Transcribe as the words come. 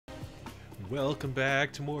Welcome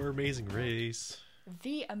back to more Amazing Race.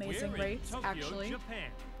 The Amazing Race, Tokyo, actually.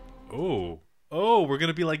 Japan. Oh, we're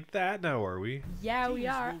gonna be like that now, are we? Yeah, we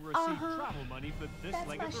Teams are. will receive travel money for this That's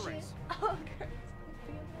leg my of the shit. race. Oh,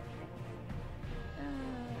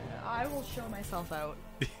 I will show myself out.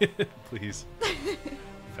 Please.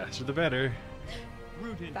 Faster the better.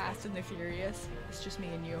 Route info. Fast and the Furious. It's just me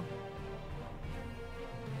and you.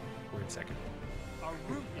 We're in second. Our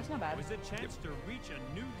route That's not bad. was a chance to reach a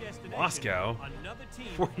new destination. Moscow? Another team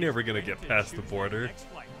We're is never gonna ready get to past the choose border. their next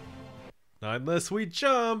flight. Not unless we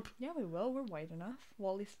jump. Yeah, we will. We're white enough.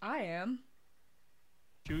 Well, at least I am.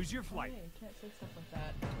 Choose your Oh, flight. yeah, you can't say stuff like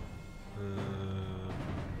that.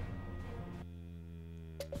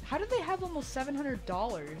 How did they have almost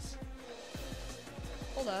 $700?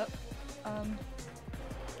 Hold up.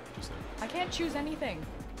 I can't choose anything.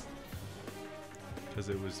 Because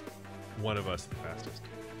it was one of us the fastest.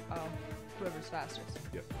 Oh, whoever's fastest.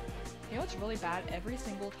 Yep. You know what's really bad? Every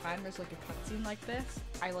single time there's like a cutscene like this,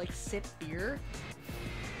 I like sip beer.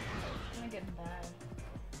 It's kind of getting bad.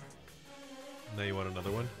 Now you want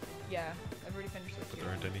another one? Yeah, I've already finished But this there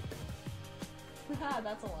aren't any.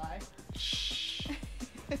 That's a lie. Shh.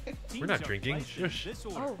 Teams not are drinking. placed in Shush. this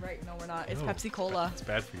order. Oh, right. No, we're not. It's No, Pepsi Cola. It's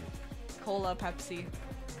bad for you. Cola, Pepsi.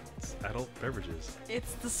 It's adult beverages.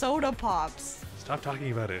 It's the soda pops. Stop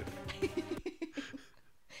talking about it.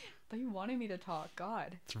 But you wanted me to talk.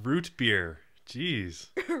 God. It's root beer. Jeez.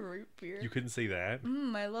 Root beer. You couldn't say that.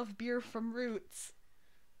 I love beer from Roots.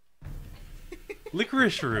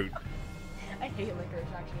 Licorice root. I hate licorice,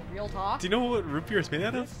 actually. Real talk. Do you know what root beer is made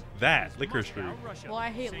out of? That. Is Licorice Moscow, root. Russia. Well, I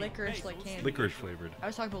hate St. licorice like Basil's, candy. Licorice flavored. I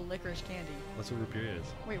was talking about licorice candy. That's what root beer is.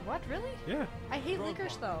 Wait, what? Really? Yeah. I hate Roadblock.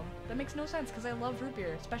 licorice, though. That makes no sense, because I love root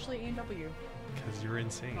beer, especially A&W. Because you're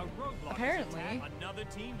insane. A roadblock is Apparently. attacked. Another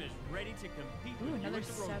team is ready to compete Ooh, with you another at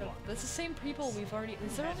the set of... roadblock. That's the same people we've already...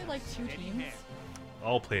 Is there only, like, 2 Steady teams? hand.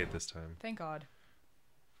 I'll play it this time. Thank God.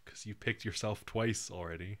 Because you picked yourself twice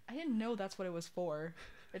already. I didn't know that's what it was for.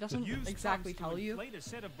 It doesn't Use exactly pumps to tell you. inflate a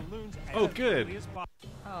set of balloons Oh, as good. quickly as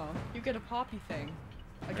possible. Oh, you get a poppy thing.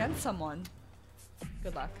 Against someone.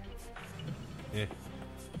 Good luck. Yeah.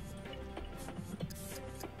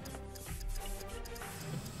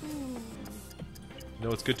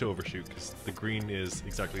 No, it's good to overshoot because the green is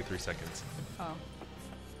exactly 3 seconds. Oh.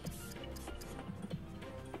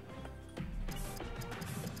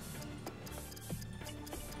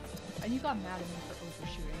 And you got mad at me for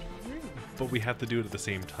overshooting. Rude. But we have to do it at the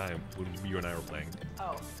same time when you and I were playing.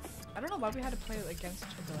 Oh. I don't know why we had to play it against each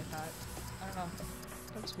other like that. I don't know.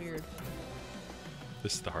 That's weird.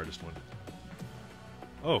 This is the hardest one.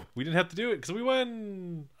 Oh, we didn't have to do it because we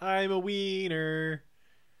won! I'm a wiener!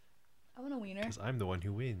 I want a wiener. Because I'm the one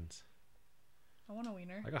who wins. I want a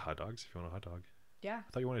wiener. I got hot dogs if you want a hot dog. Yeah.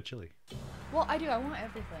 I thought you wanted chili. Well, I do. I want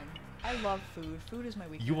everything. I love food. Food is my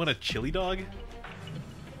weakness. You want a chili dog?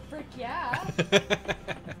 Frick yeah.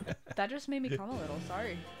 That just made me come a little.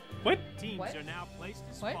 Sorry. What? Teams What? are now placed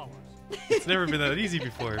as What? follows. It's never been that easy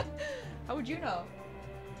before. How would you know?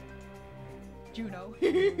 Juno.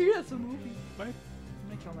 That's a movie. What? I'm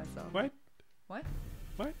gonna kill myself. What? What?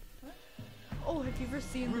 What? Oh, have you ever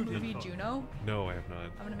seen the Rude movie info. Juno? No, I have not.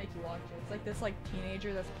 I'm gonna make you watch it. It's like this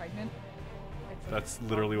teenager that's pregnant. It's like, That's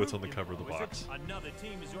literally what's on the cover of the Info is box. Another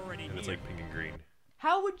team is already And it's here. like pink and green.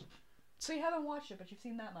 how would? So you haven't watched it, but you've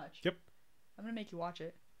seen that much. Yep. I'm gonna make you watch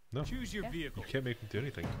it. No. Choose your Yeah. vehicle. You can't make me do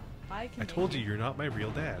anything. I can. I make told you you're not my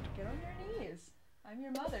real dad. Get on your knees. I'm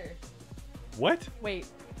your mother. What? Wait.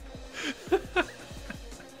 That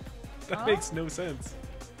Huh? makes no sense.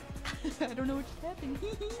 I don't know what just happened.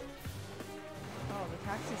 Oh, the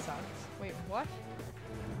taxi sucks. Wait, what?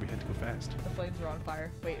 We had to go fast. The flames are on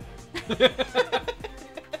fire. Wait.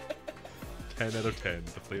 10 out of 10.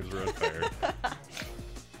 The flames were on fire.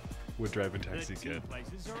 Would drive in The taxi team again.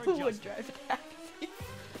 places are Who would adjusted. drive a taxi?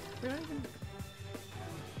 We're not even...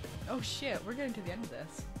 Oh shit, we're getting to the end of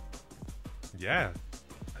this. Yeah.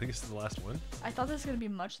 I think this is the last one. I thought this was gonna be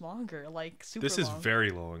much longer, like super This is long. very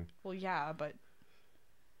long. Well, yeah, but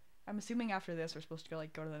I'm assuming after this we're supposed to go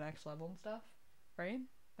to the next level and stuff, right?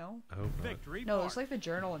 No? I hope not. Victory No, Park. it's like the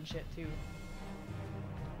journal and shit too.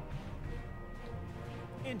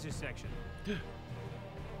 Intersection.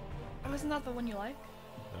 Oh, isn't that the one you like?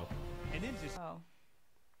 No. An intersection. Oh.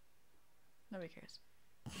 Nobody cares.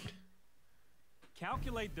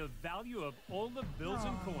 Calculate the value of all the bills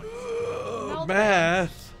and Oh. coins. No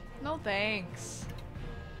Math! No thanks.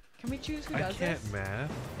 Can we choose who I does can't this?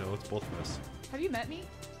 math. No, it's both of us. Have you met me?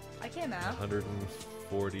 I can't math.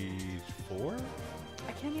 144?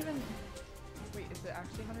 I can't even... Wait, is it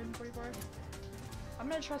actually 144? I'm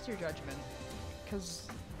gonna trust your judgment. Because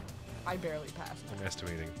I barely passed. I'm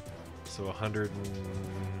estimating. So 102?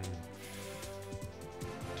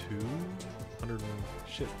 100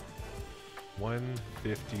 shit.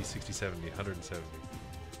 150, 60, 70, 170.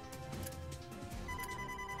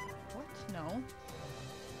 What? No.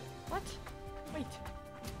 What? Wait.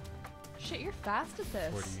 Shit, you're fast at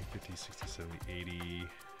this. 40, 50, 60, 70, 80,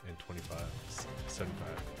 and 25, 75.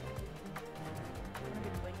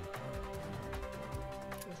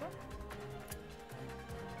 Is that?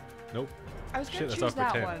 Nope. I was gonna Shit, that's choose off by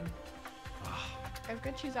that 10. one. I was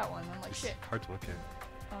gonna choose that one. I'm like, It's shit. hard to look at.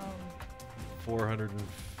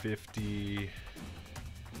 450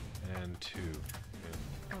 and 2. Yeah.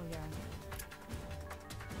 Oh yeah.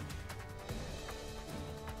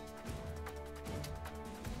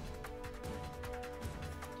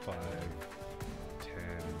 Five, 10, 20,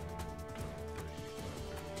 30,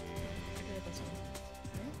 I did this one.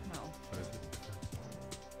 Right? No. what is it?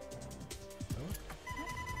 That one?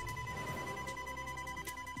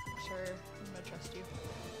 Sure. I'm gonna trust you.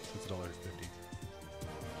 So it's $1.50.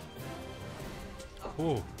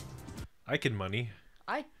 Oh, I can money.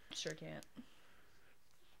 I sure can't.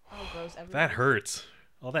 Oh, gross. Everything. That hurts.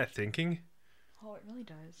 All that thinking. Oh, it really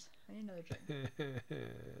does. I need another drink.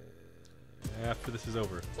 After this is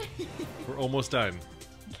over. We're almost done.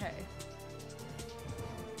 Okay.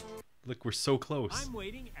 Look, we're so close. I'm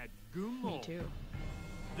waiting at Goom Me Mole. too.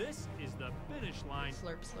 This is the finish line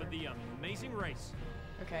Slurp, for slurp. the amazing race.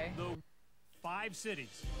 Okay. The 5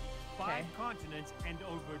 cities, 5 Okay. continents, and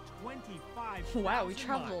over 25. Wow, we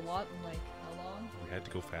traveled a lot in like how long? We had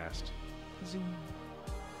to go fast. Zoom.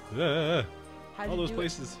 Ah, How'd all you those do it?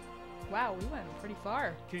 places. Wow, we went pretty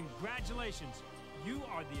far. Congratulations, you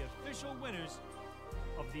are the official winners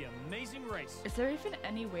of the amazing race. Is there even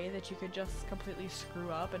any way that you could just completely screw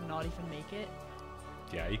up and not even make it?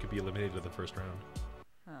 Yeah, you could be eliminated in the first round.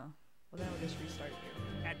 Oh. Well, then we'll just restart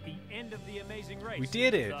you. At the end of the amazing race, We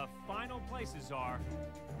did it. The final places are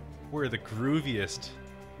We're the grooviest.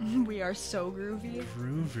 We are so groovy.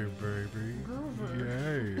 Groover, baby.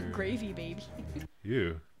 Groover. Yeah. Gravy, baby.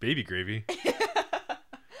 Ew. Baby gravy.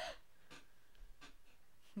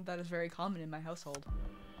 That is very common in my household.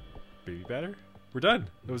 Baby batter. We're done.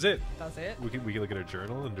 That was it. That's it? We can look at our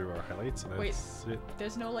journal and do our highlights, and Wait. that's it.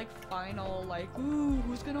 There's no like final like, ooh,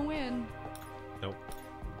 who's gonna win? Nope.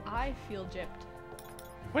 I feel gypped.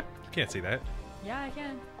 What? You can't say that. Yeah, I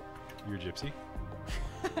can. You're a gypsy.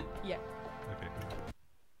 Yeah. Okay.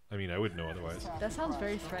 I mean, I wouldn't know otherwise. That sounds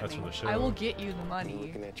very threatening. from the show. I will get you the money.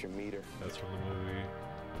 Looking at your meter. That's from the movie.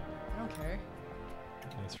 I don't care.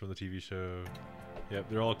 That's from the TV show. Yep,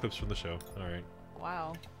 they're all clips from the show. All right.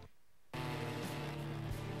 Wow.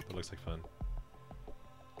 That looks like fun.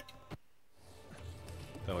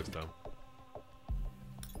 That looks dumb.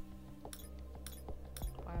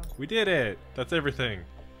 Wow. We did it! That's everything.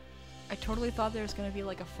 I totally thought there was gonna be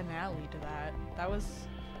like a finale to that. That was.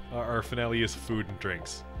 Our finale is food and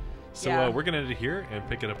drinks. So Yeah. we're gonna end it here and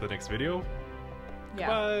pick it up the next video. Yeah.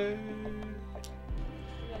 Bye.